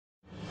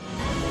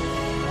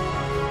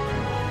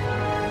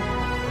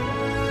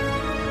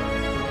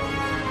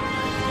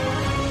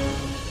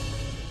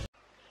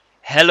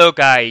Hello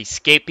guys,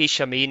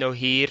 KpShamino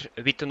here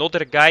with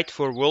another guide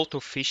for World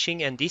of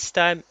Fishing, and this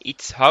time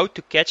it's how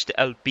to catch the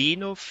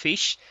albino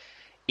fish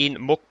in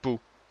Mokpo.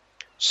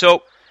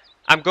 So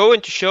I'm going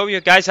to show you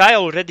guys. I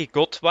already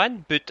got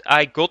one, but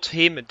I got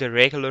him the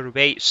regular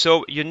way.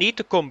 So you need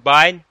to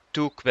combine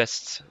two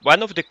quests.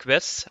 One of the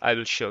quests I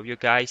will show you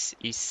guys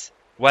is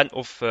one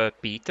of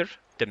Peter,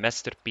 the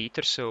Master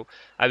Peter. So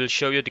I will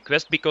show you the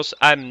quest because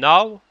I'm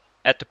now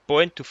at the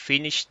point to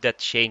finish that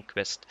chain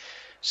quest.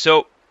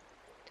 So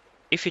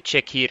if you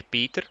check here,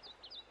 Peter,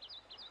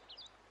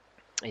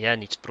 yeah,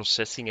 and it's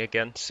processing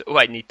again, so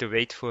I need to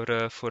wait for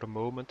a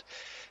moment.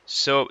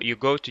 So you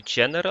go to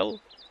General.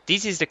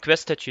 This is the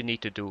quest that you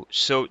need to do.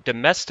 So the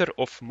Master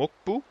of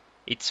Mokpo,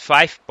 it's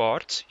 5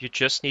 parts. You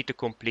just need to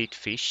complete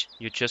fish.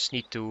 You just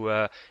need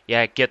to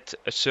get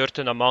a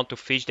certain amount of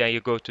fish, then you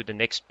go to the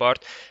next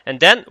part. And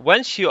then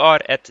once you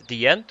are at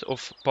the end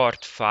of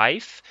part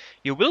 5,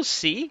 you will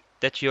see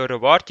that your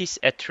reward is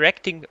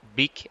attracting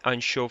big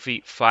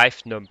anchovy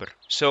 5 number.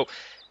 So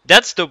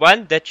that's the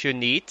one that you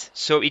need.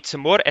 So it's a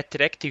more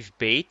attractive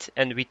bait,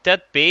 and with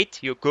that bait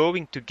you're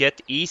going to get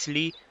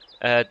easily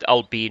the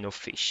albino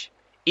fish.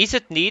 Is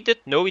it needed?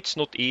 No, it's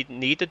not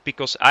needed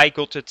because I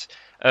got it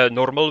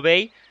normal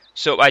way.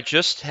 So I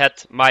just had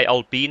my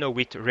albino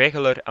with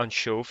regular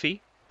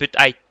anchovy, but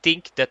I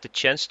think that the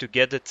chance to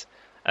get it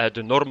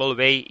the normal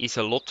way is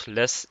a lot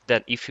less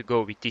than if you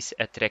go with this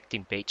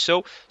attracting bait.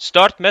 So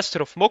start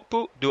Master of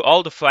Mokpo, do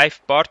all the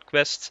 5 part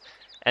quests,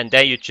 and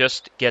then you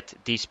just get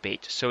this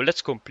bait. So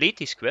let's complete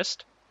this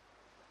quest.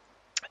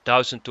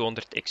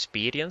 1200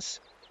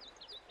 experience.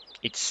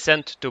 It's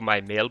sent to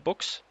my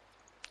mailbox.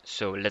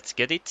 So let's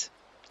get it.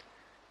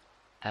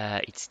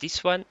 It's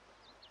this one.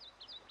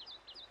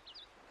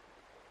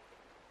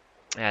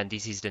 And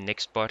this is the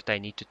next part. I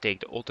need to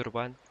take the other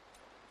one.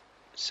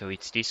 So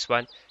it's this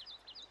one.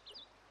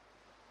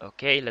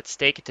 Okay, let's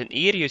take it. And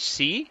here you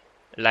see,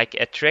 like,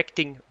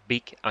 attracting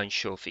big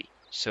anchovy.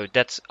 So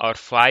that's our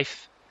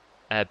 5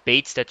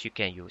 baits that you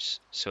can use.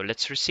 So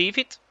let's receive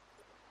it.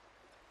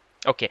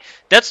 Okay,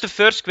 that's the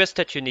first quest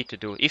that you need to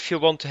do if you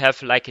want to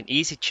have like an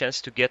easy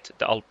chance to get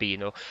the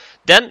albino.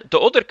 Then the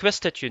other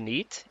quest that you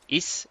need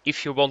is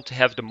if you want to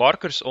have the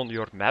markers on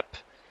your map,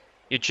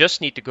 you just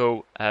need to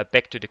go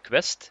back to the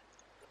quest.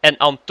 And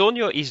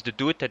Antonio is the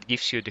dude that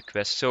gives you the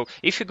quest. So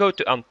if you go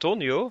to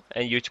Antonio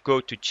and you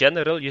go to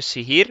General, you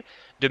see here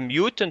the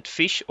mutant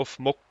fish of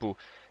Mokpo.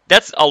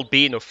 That's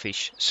albino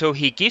fish. So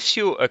he gives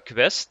you a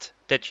quest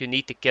that you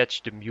need to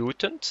catch the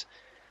mutant,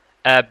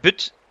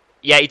 but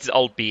yeah, it's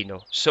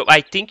albino. So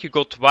I think you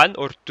got 1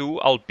 or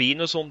 2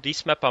 albinos on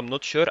this map, I'm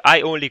not sure.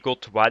 I only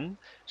got 1.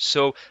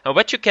 So, and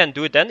what you can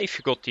do then, if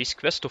you got this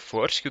quest, of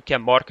course, you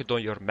can mark it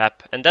on your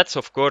map. And that's,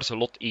 of course, a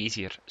lot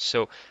easier.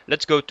 So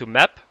let's go to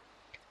map.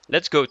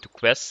 Let's go to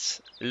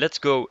quests. Let's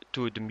go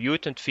to the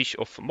mutant fish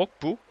of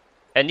Mokpo.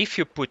 And if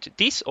you put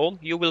this on,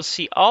 you will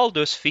see all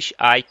those fish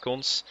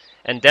icons.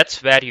 And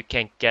that's where you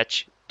can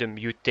catch the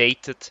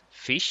mutated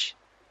fish,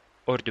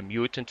 or the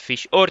mutant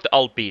fish, or the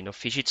albino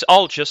fish. It's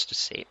all just the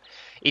same.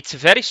 It's a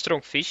very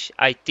strong fish.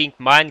 I think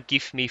mine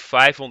give me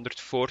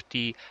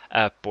 540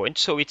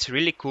 points. So it's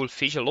really cool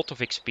fish, a lot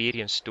of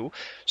experience too.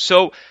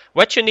 So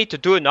what you need to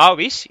do now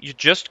is you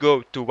just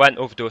go to one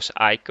of those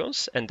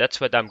icons, and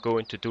that's what I'm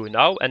going to do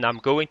now. And I'm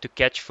going to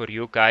catch for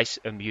you guys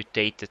a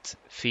mutated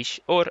fish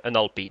or an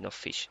albino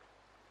fish.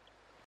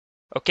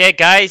 Okay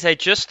guys, I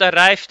just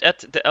arrived at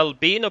the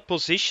albino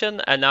position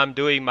and I'm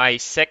doing my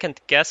second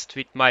cast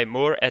with my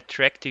more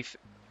attractive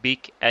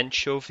big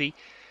anchovy.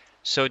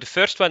 So the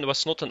first one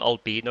was not an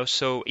albino,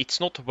 so it's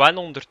not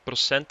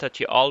 100% that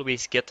you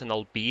always get an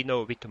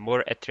albino with a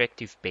more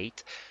attractive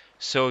bait.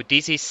 So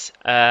this is,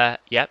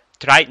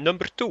 try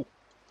number 2.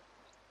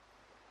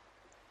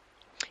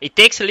 It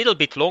takes a little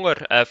bit longer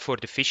for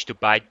the fish to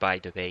bite, by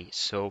the way.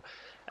 So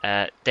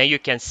then you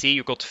can see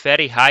you got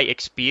very high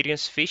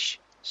experience fish.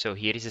 So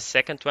here is the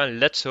second one.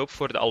 Let's hope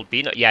for the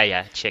albino.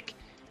 Yeah, check.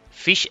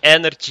 Fish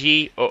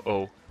energy.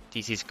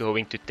 This is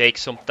going to take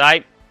some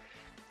time.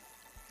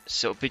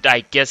 So, but I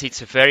guess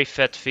it's a very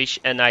fat fish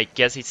and I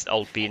guess it's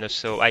albino.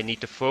 So I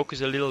need to focus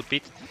a little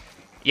bit.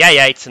 Yeah,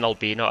 it's an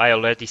albino. I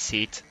already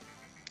see it.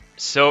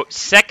 So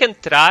second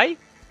try.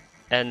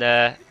 And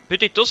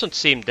but it doesn't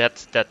seem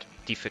that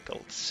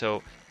difficult.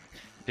 So,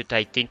 but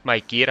I think my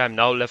gear, I'm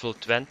now level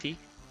 20.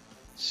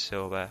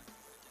 So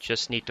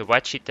just need to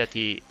watch it that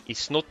he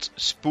is not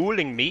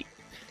spooling me.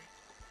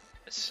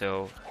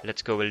 So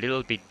let's go a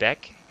little bit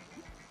back.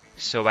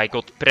 So I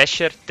got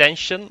pressure,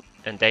 tension,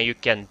 and then you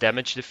can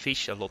damage the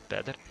fish a lot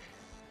better.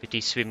 But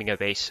he's swimming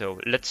away, so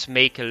let's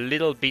make a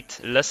little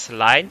bit less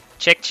line.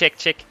 Check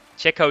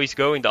how he's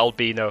going, the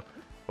albino.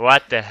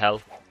 What the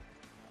hell.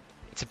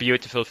 It's a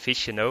beautiful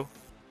fish, you know.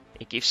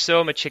 It gives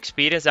so much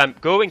experience. I'm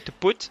going to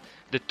put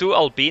the 2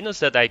 albinos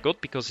that I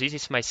got, because this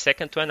is my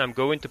second one, I'm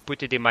going to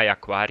put it in my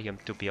aquarium,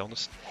 to be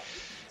honest.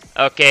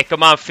 Okay,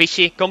 come on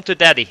fishy, come to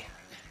daddy.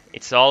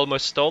 It's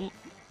almost done.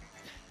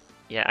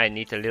 Yeah, I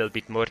need a little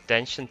bit more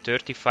tension.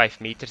 35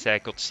 meters, I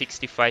got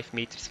 65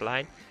 meters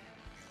line.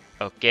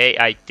 Okay,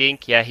 I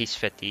think, yeah, he's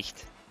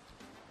fatigued.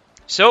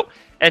 So,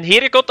 and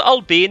here you got the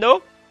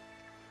albino.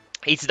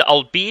 It's the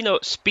albino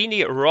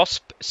spinny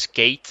rasp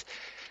skate.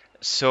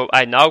 So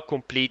I now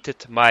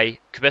completed my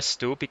quest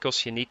 2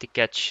 because you need to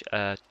catch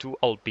 2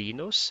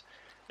 albinos.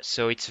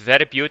 So it's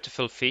very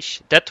beautiful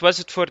fish. That was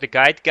it for the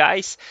guide,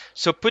 guys.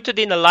 So put it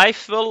in a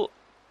live well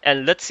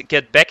and let's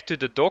get back to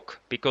the dock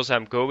because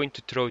I'm going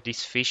to throw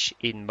this fish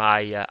in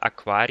my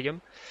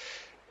aquarium.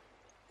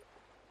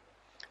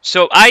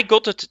 So I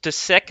got it the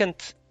second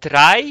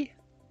try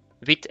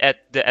with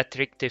the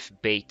attractive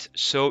bait.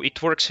 So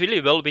it works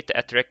really well with the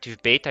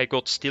attractive bait. I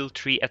got still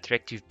 3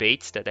 attractive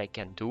baits that I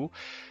can do.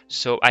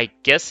 So I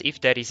guess if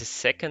there is a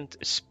second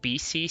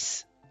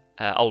species,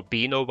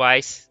 albino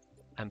wise,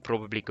 I'm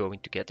probably going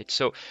to get it.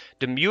 So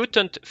the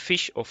mutant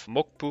fish of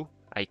Mokpo,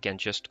 I can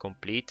just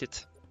complete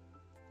it.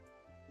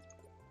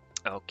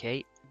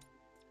 Okay,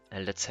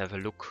 and let's have a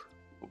look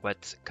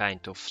what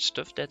kind of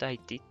stuff that I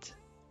did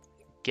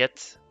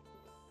get.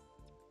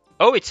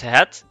 Oh, it's a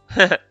hat.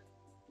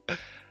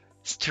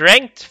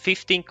 Strength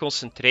 15,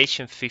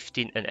 concentration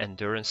 15 and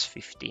endurance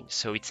 15.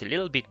 So it's a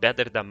little bit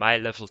better than my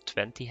level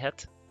 20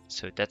 hat.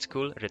 So that's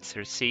cool. Let's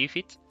receive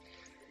it.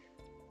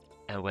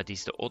 And what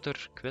is the other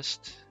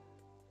quest?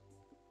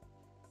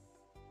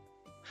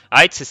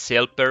 Ah, it's a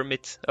sail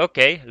permit.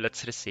 Okay,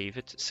 let's receive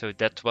it. So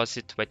that was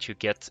it what you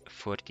get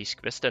for this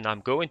quest. And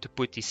I'm going to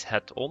put this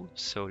hat on.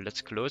 So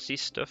let's close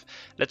this stuff.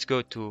 Let's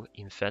go to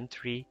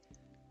inventory.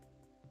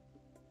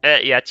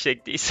 Yeah,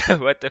 check this.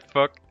 What the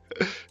fuck?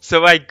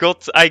 So I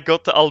got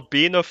the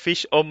albino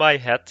fish on my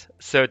head,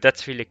 so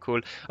that's really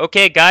cool.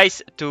 Okay,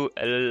 guys, to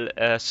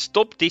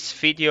stop this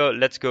video,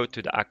 let's go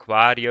to the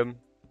aquarium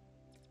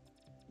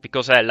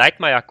because I like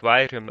my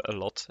aquarium a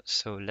lot.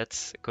 So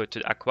let's go to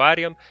the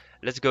aquarium.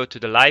 Let's go to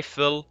the live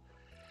well.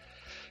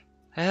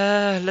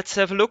 Let's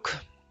have a look.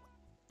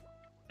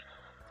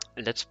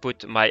 Let's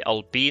put my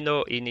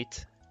albino in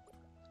it.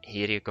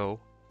 Here you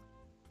go.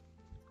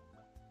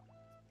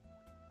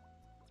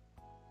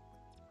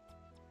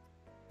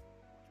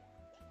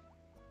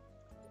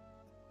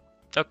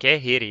 Okay,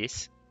 here he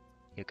is.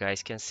 You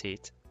guys can see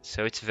it.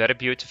 So it's a very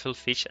beautiful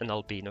fish, an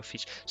albino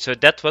fish. So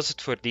that was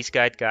it for this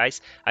guide, guys.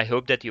 I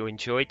hope that you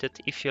enjoyed it.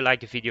 If you like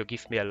the video,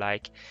 give me a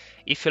like.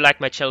 If you like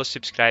my channel,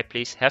 subscribe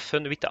please. Have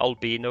fun with the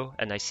albino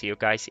and I see you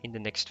guys in the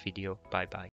next video. Bye bye.